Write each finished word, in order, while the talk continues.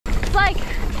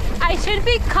I should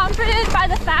be comforted by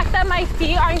the fact that my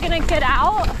feet aren't gonna get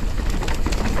out,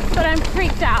 but I'm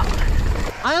freaked out.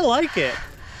 I like it.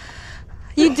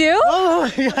 You do? Oh,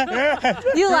 yeah.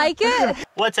 You like it?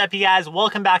 What's up, you guys?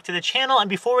 Welcome back to the channel. And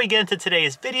before we get into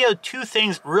today's video, two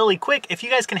things really quick. If you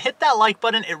guys can hit that like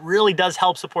button, it really does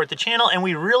help support the channel, and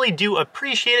we really do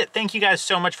appreciate it. Thank you guys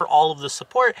so much for all of the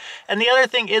support. And the other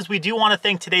thing is we do want to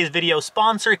thank today's video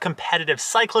sponsor, Competitive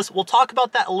Cyclists. We'll talk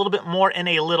about that a little bit more in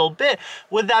a little bit.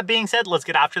 With that being said, let's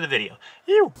get after the video.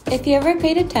 Ew. If you ever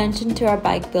paid attention to our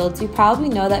bike builds, you probably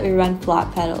know that we run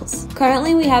flat pedals.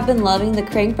 Currently, we have been loving the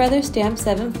Crankbrothers Stamp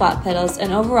 7 flat pedals,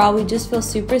 and overall we just feel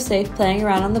super safe playing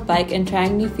around on the bike and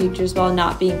trying new features while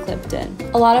not being clipped in.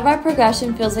 A lot of our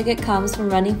progression feels like it comes from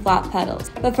running flat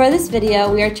pedals, but for this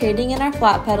video we are trading in our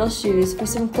flat pedal shoes for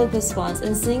some clipless ones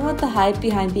and seeing what the hype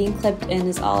behind being clipped in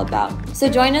is all about. So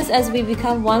join us as we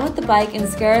become one with the bike and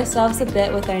scare ourselves a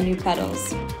bit with our new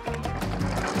pedals.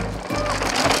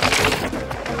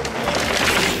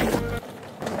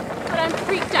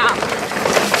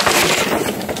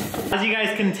 As you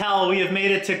guys can tell, we have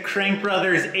made it to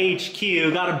Crankbrothers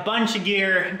HQ. Got a bunch of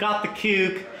gear, got the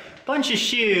kook, bunch of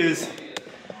shoes.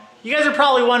 You guys are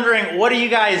probably wondering, what are you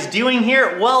guys doing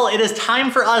here? Well, it is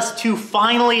time for us to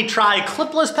finally try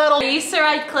clipless pedals. I used to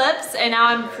ride clips and now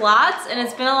I'm flats, and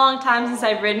it's been a long time since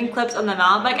I've ridden clips on the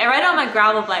mountain bike. I ride on my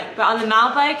gravel bike, but on the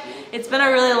mountain bike, it's been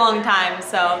a really long time,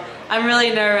 so I'm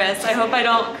really nervous. I hope I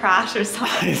don't crash or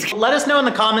something. Let us know in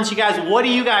the comments, you guys, what do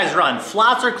you guys run?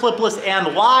 Flats or clipless,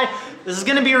 and why? This is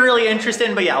gonna be really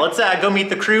interesting, but yeah, let's go meet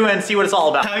the crew and see what it's all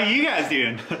about. How are you guys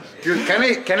doing? Dude,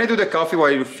 can I do the coffee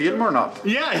while you film or not?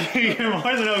 Yeah, you're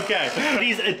more than okay.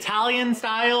 These Italian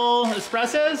style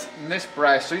espressos?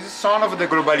 Nespresso is a son of the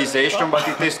globalization, but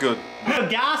it tastes good.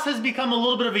 Gas has become a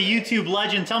little bit of a YouTube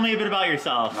legend. Tell me a bit about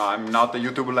yourself. No, I'm not a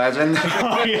YouTube legend.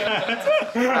 Oh,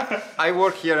 yeah. I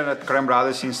work here at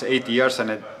Crankbrothers since 8 years,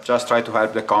 and I just try to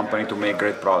help the company to make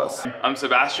great products. I'm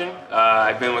Sebastian.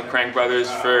 I've been with Crankbrothers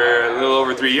for a little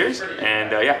over 3 years,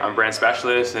 and yeah, I'm brand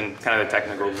specialist and kind of the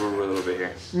technical guru a little bit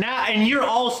here. Now, and you're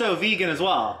also vegan as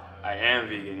well. I am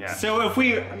vegan, yeah. So if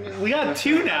we got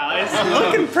two now, it's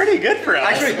looking pretty good for us.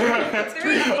 Actually,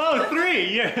 three. Oh,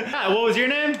 three. Yeah. What was your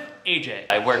name? AJ.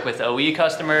 I work with OE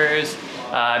customers,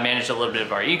 I manage a little bit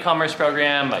of our e-commerce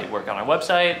program, I work on our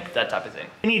website, that type of thing.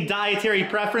 Any dietary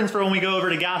preference for when we go over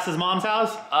to Gas's mom's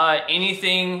house?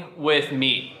 Anything with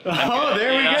meat. Oh,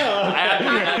 there we go.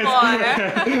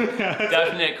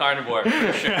 Definite carnivore,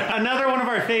 for sure. Another one of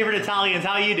our favorite Italians.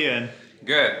 How you doing?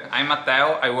 Good. I'm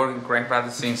Matteo. I work in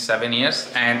Crankbrothers since 7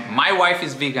 years, and my wife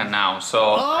is vegan now. So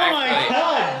oh actually,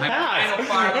 my God! I'm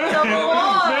part of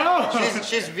the program.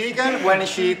 she's vegan when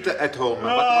she eats at home,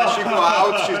 but when she go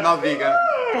out, she's not vegan.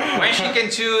 When she can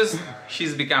choose,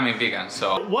 she's becoming vegan.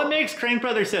 So what makes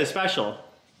Crankbrothers so special?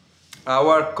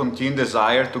 Our continued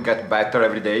desire to get better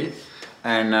every day,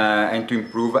 and to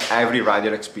improve every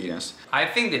rider experience. I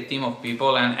think the team of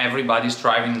people and everybody's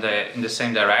driving in the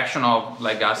same direction of,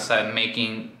 like Gus said,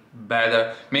 making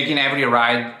every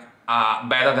ride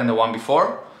better than the one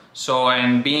before. So,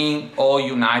 and being all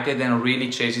united and really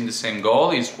chasing the same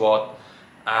goal is what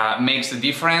makes the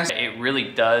difference. It really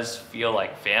does feel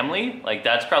like family. Like,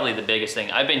 that's probably the biggest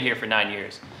thing. I've been here for 9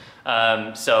 years.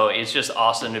 So it's just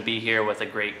awesome to be here with a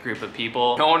great group of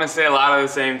people. I don't want to say a lot of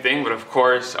the same thing, but of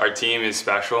course our team is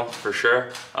special for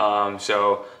sure.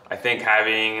 So I think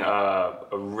having a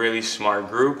really smart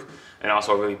group and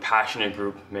also a really passionate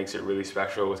group makes it really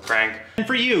special with Crank. And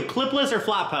for you, clipless or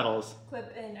flat pedals?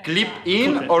 Clip in. Clip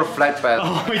in or flat pedal?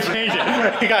 Oh, we changed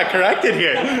it. We got corrected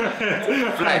here.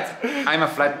 Flat. I'm a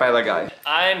flat pedal guy.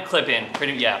 I'm clip-in,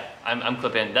 I'm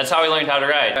clip-in. That's how I learned how to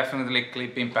ride. Definitely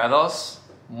clip-in pedals.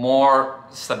 More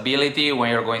stability when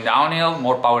you're going downhill,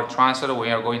 more power transfer when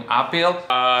you're going uphill.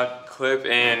 Clip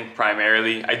in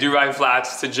primarily. I do ride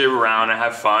flats to jib around and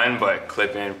have fun, but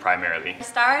clip in primarily. I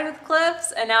started with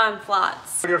clips and now I'm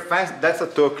flats. For your fans, that's a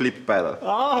toe clip pedal.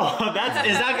 Oh,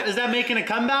 is that making a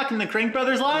comeback in the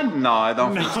Crankbrothers line? No, I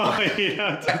don't think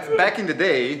so. Back in the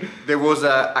day, there was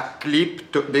a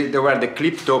clip, there were the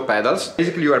clip toe pedals.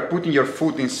 Basically, you are putting your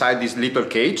foot inside this little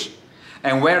cage,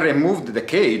 and when removed the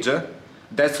cage,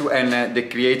 that's when they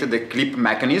created the clip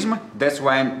mechanism. That's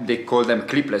when they call them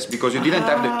clipless, because you didn't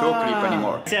have the toe clip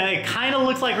anymore. So it kind of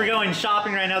looks like we're going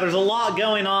shopping right now. There's a lot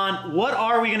going on. What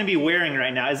are we going to be wearing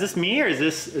right now? Is this me or is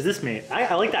this me?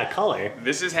 I like that color.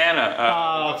 This is Hannah.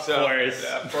 Of course.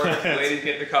 Of course, ladies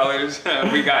get the colors.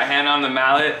 We got Hannah on the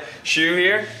Mallet shoe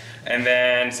here, and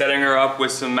then setting her up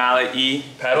with some Mallet E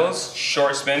pedals,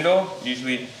 short spindle,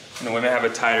 usually And the women have a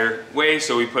tighter waist,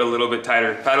 so we put a little bit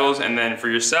tighter pedals. And then for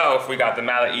yourself, we got the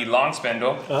Mallet E long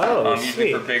spindle. Oh,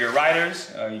 usually for bigger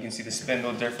riders. You can see the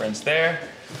spindle difference there.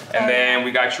 And then we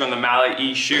got you on the Mallet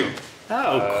E shoe.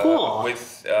 Oh, cool.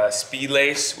 With speed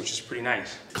lace, which is pretty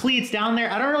nice. Cleats down there.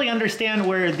 I don't really understand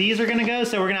where these are gonna go,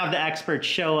 so we're gonna have the experts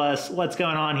show us what's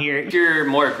going on here. If you're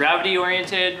more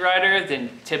gravity-oriented rider,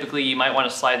 then typically you might want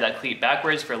to slide that cleat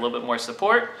backwards for a little bit more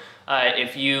support.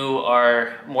 If you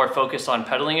are more focused on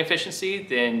pedaling efficiency,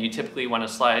 then you typically want to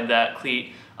slide that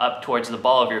cleat up towards the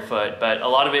ball of your foot, but a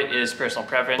lot of it is personal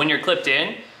preference. When you're clipped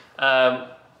in,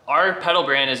 our pedal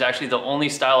brand is actually the only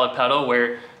style of pedal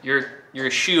where your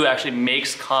shoe actually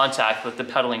makes contact with the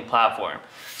pedaling platform.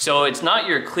 So it's not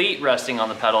your cleat resting on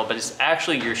the pedal, but it's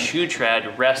actually your shoe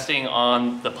tread resting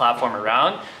on the platform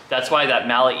around. That's why that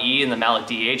Mallet E and the Mallet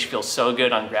DH feel so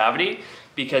good on gravity,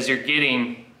 because you're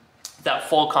getting that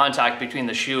full contact between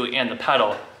the shoe and the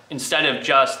pedal instead of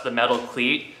just the metal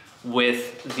cleat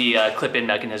with the clip-in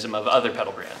mechanism of other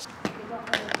pedal brands.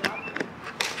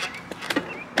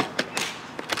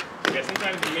 Yeah,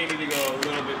 sometimes you may need to go a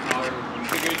little bit taller.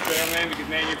 It's a good trail, man, because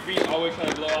man, your feet always kind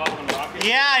of blow off on the rocket.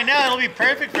 Yeah, I know, it'll be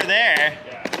perfect for there.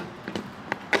 Yeah.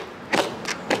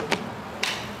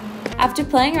 After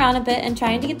playing around a bit and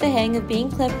trying to get the hang of being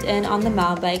clipped in on the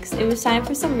mountain bikes, it was time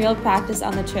for some real practice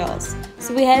on the trails.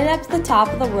 So we headed up to the top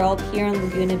of the world here in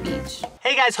Laguna Beach.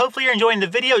 Hey guys, hopefully you're enjoying the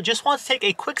video. Just want to take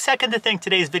a quick second to thank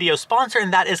today's video sponsor,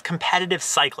 and that is Competitive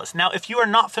Cyclists. Now, if you are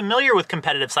not familiar with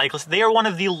Competitive Cyclists, they are one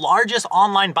of the largest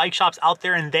online bike shops out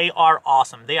there, and they are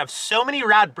awesome. They have so many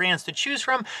rad brands to choose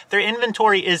from. Their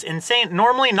inventory is insane.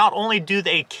 Normally, not only do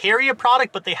they carry a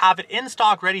product, but they have it in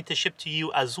stock ready to ship to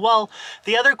you as well.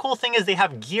 The other cool thing is they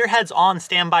have gearheads on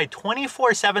standby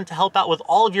 24/7 to help out with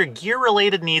all of your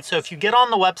gear-related needs. So if you get on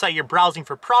the website, you're browsing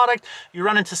for product, you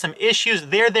run into some issues,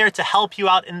 they're there to help you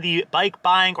out in the bike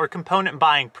buying or component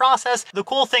buying process. The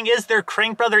cool thing is their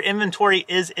Crankbrothers inventory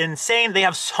is insane. They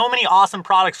have so many awesome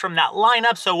products from that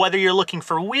lineup. So whether you're looking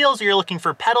for wheels or you're looking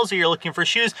for pedals or you're looking for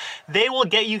shoes, they will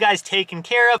get you guys taken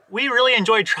care of. We really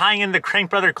enjoyed trying in the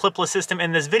Crankbrothers clipless system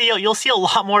in this video. You'll see a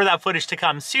lot more of that footage to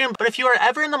come soon. But if you are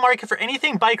ever in the market for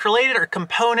anything bike related or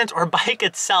components or bike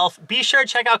itself, be sure to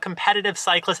check out Competitive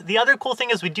Cyclists. The other cool thing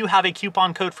is we do have a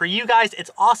coupon code for you guys.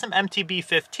 It's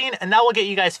Awesomemtb15, and that will get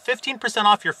you guys 15%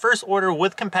 off your first order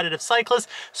with Competitive Cyclists.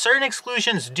 Certain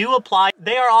exclusions do apply.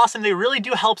 They are awesome. They really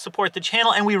do help support the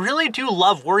channel, and we really do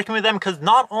love working with them because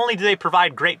not only do they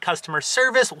provide great customer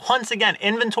service, once again,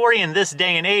 inventory in this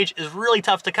day and age is really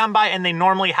tough to come by, and they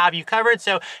normally have you covered.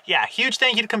 So yeah, huge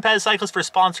thank you to Competitive Cyclists for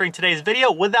sponsoring today's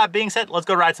video. With that being said, let's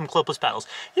go ride some clipless pedals.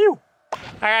 Ew.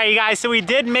 All right, you guys, so we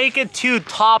did make it to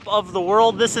top of the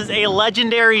world. This is a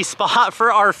legendary spot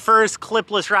for our first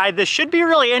clipless ride. This should be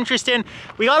really interesting.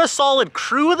 We got a solid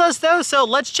crew with us though, so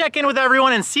let's check in with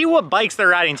everyone and see what bikes they're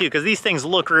riding too, because these things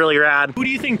look really rad. Who do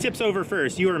you think tips over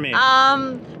first, you or me?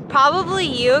 Probably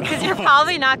you, because you're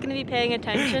probably not going to be paying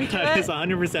attention to it. That is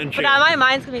 100% true. But my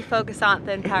mind's going to be focused on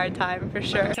the entire time, for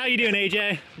sure. How you doing,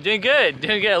 AJ? Doing good,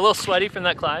 doing good. A little sweaty from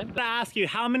that climb. I'm gonna ask you,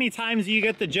 how many times do you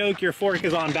get the joke your fork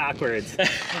is on backwards?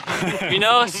 You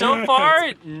know, so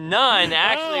far, none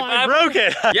actually. Oh, I broke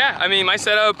it. Yeah, I mean, my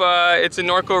setup, it's a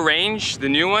Norco Range, the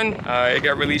new one. It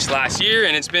got released last year,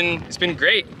 and it's been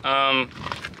great.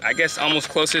 I guess almost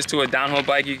closest to a downhill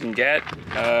bike you can get.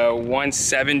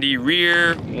 170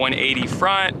 rear, 180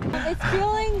 front. It's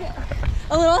feeling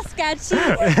a little sketchy.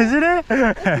 Isn't it?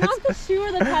 It's not the shoe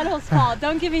or the pedal's fault.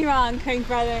 Don't get me wrong,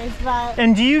 Crankbrothers, but...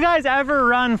 And do you guys ever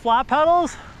run flat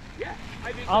pedals? Yeah,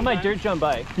 I do. On my dirt jump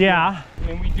bike. Yeah.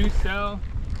 And we do sell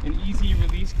an easy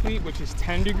release cleat, which is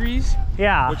 10 degrees.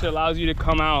 Yeah. Which allows you to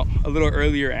come out a little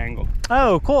earlier angle.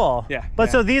 Oh, cool. Yeah. But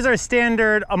yeah. so these are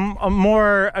standard, a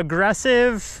more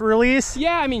aggressive release?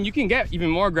 Yeah, I mean, you can get even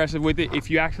more aggressive with it if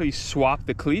you actually swap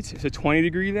the cleats. It's a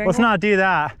 20-degree angle. Let's not do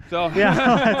that. So,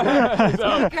 yeah.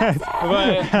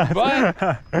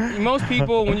 but most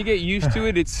people, when you get used to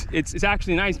it, it's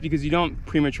actually nice because you don't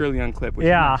prematurely unclip. Which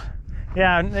Yeah. is nice.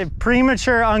 Yeah,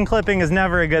 premature unclipping is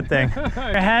never a good thing.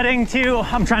 We're heading to,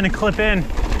 I'm trying to clip in.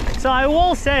 So I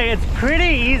will say it's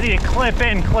pretty easy to clip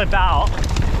in, clip out.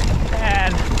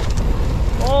 And,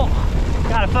 oh,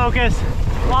 gotta focus.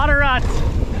 A lot of ruts.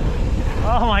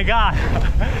 Oh my God.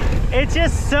 It's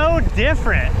just so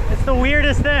different. It's the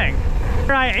weirdest thing.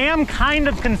 What I am kind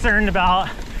of concerned about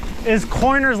is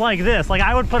corners like this. Like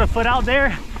I would put a foot out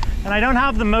there and I don't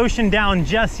have the motion down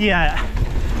just yet.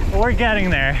 We're getting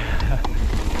there.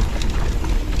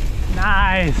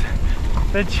 Nice.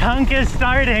 The chunk is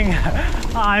starting.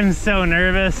 I'm so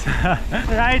nervous.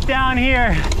 Right down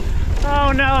here.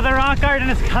 Oh no, the rock garden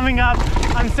is coming up.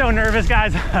 I'm so nervous,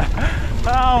 guys.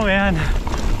 Oh man.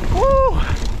 Woo!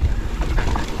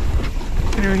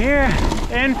 Through here,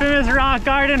 infamous rock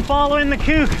garden, following the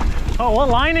kook. Oh, what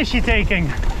line is she taking?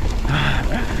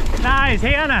 Nice,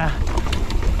 Hannah.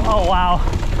 Oh wow.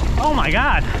 Oh my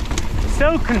God.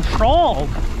 So controlled.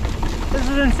 This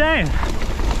is insane.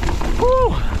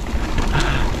 Woo!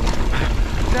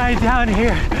 Right down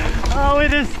here. Oh,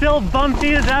 it is still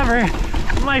bumpy as ever.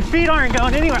 My feet aren't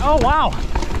going anywhere. Oh wow.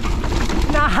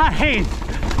 Nice.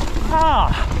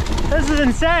 Oh, this is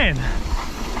insane.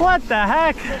 What the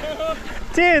heck?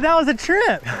 Dude, that was a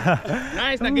trip.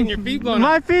 Nice, not getting your feet blown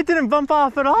My feet didn't bump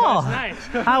off at all.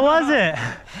 That's nice. How was it?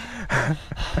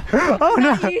 Oh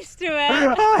no. Not used to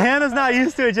it. Oh, Hannah's not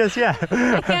used to it just yet.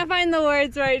 I can't find the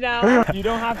words right now. You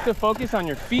don't have to focus on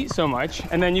your feet so much,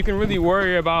 and then you can really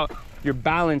worry about your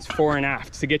balance fore and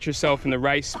aft to get yourself in the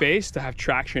right space to have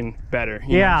traction better.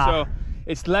 You know? So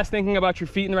it's less thinking about your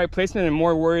feet in the right placement and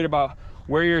more worried about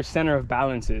where your center of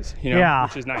balance is, you know,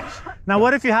 which is nice. Now,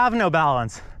 what if you have no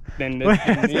balance? Then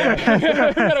yeah. We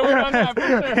gotta work on that for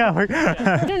sure.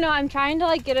 I don't know, I'm trying to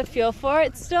like get a feel for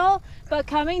it still, but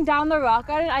coming down the rock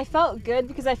garden, I felt good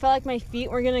because I felt like my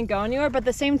feet weren't gonna go anywhere, but at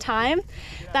the same time,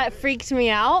 that freaked me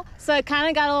out. So it kind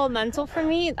of got a little mental for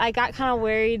me. I got kind of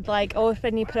worried, like, oh, if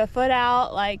I need to put a foot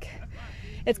out, like,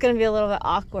 it's gonna be a little bit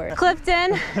awkward. Clipped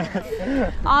in,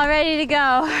 all ready to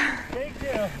go. Thank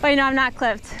you. Wait, no, I'm not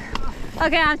clipped.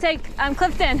 Okay, I'm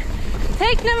clipped in.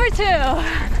 Take number 2.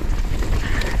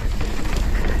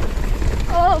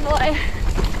 Oh boy.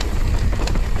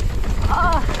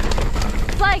 Oh,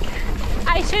 it's like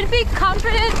I should be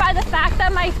comforted by the fact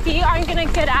that my feet aren't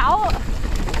gonna get out,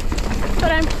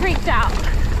 but I'm freaked out.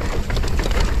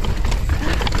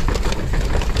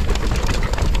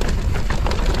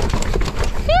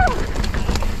 Phew.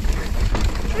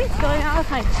 What's going on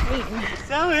with my chain?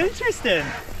 So interesting.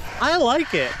 I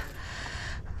like it.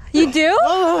 You do?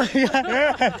 Oh,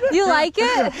 yeah. You like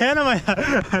it? Hannah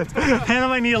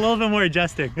might need a little bit more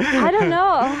adjusting. I don't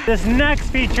know. This next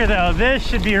feature though, this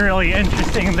should be really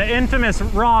interesting. The infamous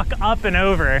rock up and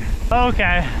over.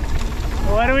 Okay,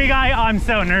 what do we got? I'm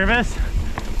so nervous.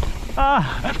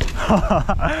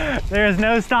 There's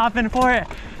no stopping for it.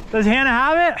 Does Hannah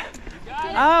have it?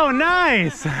 Oh,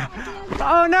 nice.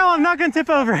 Oh no, I'm not gonna tip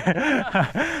over.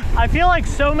 I feel like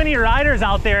so many riders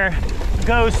out there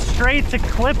go straight to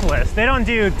clipless. They don't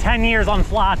do 10 years on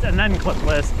flats and then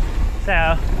clipless.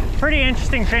 So pretty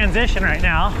interesting transition right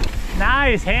now.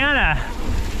 Nice, Hannah.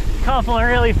 Couple of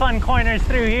really fun corners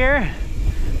through here.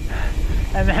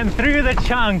 And then through the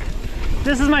chunk.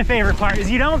 This is my favorite part, is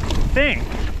you don't think,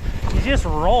 you just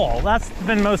roll. That's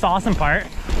been the most awesome part.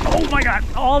 Oh my God,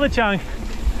 all the chunk.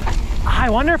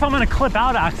 I wonder if I'm gonna clip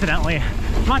out accidentally.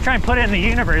 I'm not trying to put it in the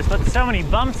universe, but so many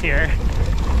bumps here.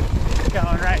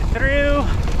 Going right through,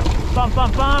 bump,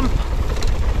 bump, bump.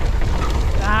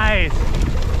 Nice.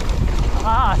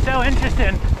 Ah, so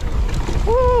interesting.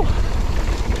 Woo.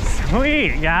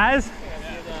 Sweet, guys.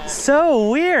 So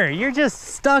weird, you're just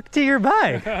stuck to your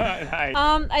bike. Nice.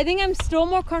 I think I'm still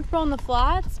more comfortable on the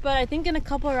flats, but I think in a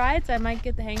couple of rides I might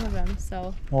get the hang of them.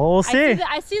 So well, we'll see.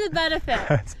 I see the benefit.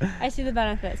 I see the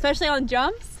benefit, especially on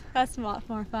jumps. That's a lot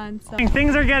more fun. So.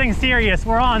 Things are getting serious.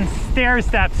 We're on stair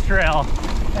steps trail,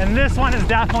 and this one is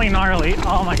definitely gnarly.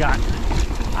 Oh my God,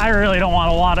 I really don't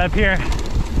want to wad up here.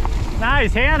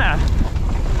 Nice, Hannah.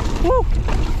 Woo.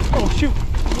 Oh shoot,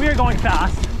 we are going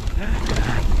fast.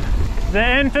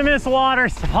 The infamous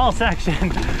waterfall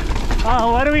section.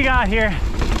 Oh, what do we got here?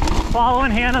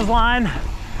 Following Hannah's line.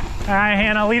 All right,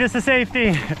 Hannah, lead us to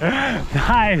safety.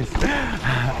 Nice.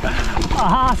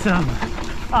 Awesome.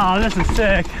 Oh, this is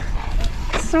sick.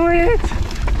 Sweet.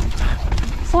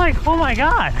 It's like, oh my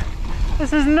God,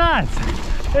 this is nuts.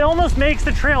 It almost makes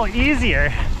the trail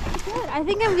easier. Good. I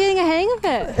think I'm getting a hang of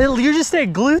it. You just stay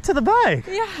glued to the bike.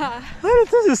 Yeah.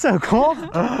 This is so cool.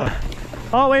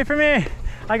 Oh, wait for me.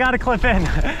 I gotta clip in.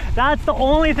 That's the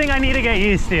only thing I need to get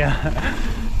used to.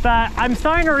 But I'm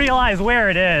starting to realize where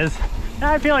it is. And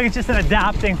I feel like it's just an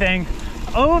adapting thing.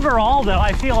 Overall though,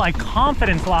 I feel like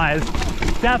confidence-wise,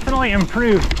 definitely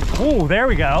improved. Oh, there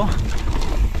we go.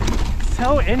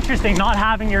 So interesting not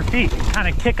having your feet kind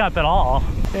of kick up at all.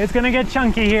 It's gonna get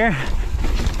chunky here.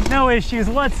 No issues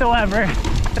whatsoever.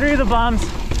 Through the bumps.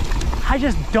 I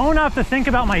just don't have to think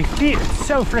about my feet. It's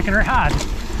so freaking rad.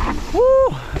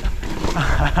 Woo!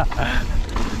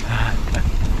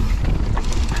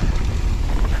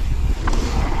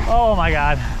 Oh my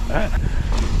God.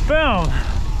 Boom.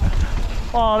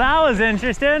 Well, that was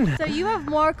interesting. So you have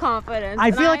more confidence.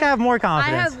 I feel like I have more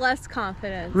confidence. I have less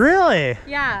confidence. Really?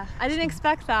 Yeah, I didn't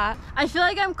expect that. I feel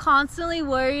like I'm constantly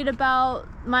worried about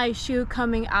my shoe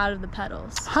coming out of the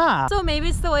pedals. Huh. So maybe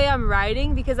it's the way I'm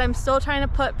riding, because I'm still trying to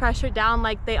put pressure down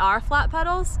like they are flat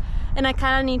pedals, and I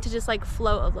kind of need to just like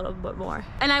float a little bit more.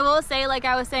 And I will say, like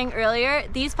I was saying earlier,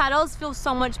 these pedals feel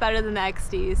so much better than the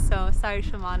XDs, so sorry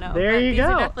Shimano. There you go.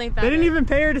 These are definitely better. They didn't even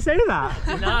pay her to say that.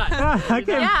 Did not.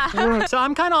 Yeah. So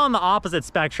I'm kind of on the opposite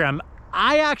spectrum.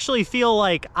 I actually feel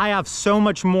like I have so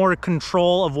much more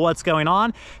control of what's going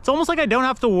on. It's almost like I don't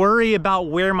have to worry about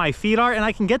where my feet are, and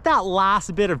I can get that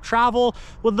last bit of travel.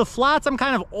 With the flats, I'm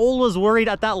kind of always worried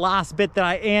at that last bit that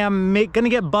I am gonna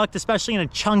get bucked, especially in a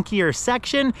chunkier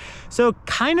section. So it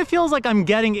kind of feels like I'm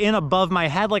getting in above my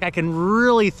head, like I can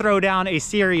really throw down a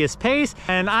serious pace.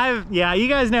 And yeah, you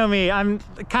guys know me, I'm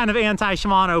kind of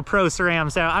anti-Shimano, pro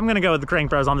SRAM, so I'm gonna go with the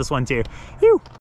Crankbros on this one too. Whew.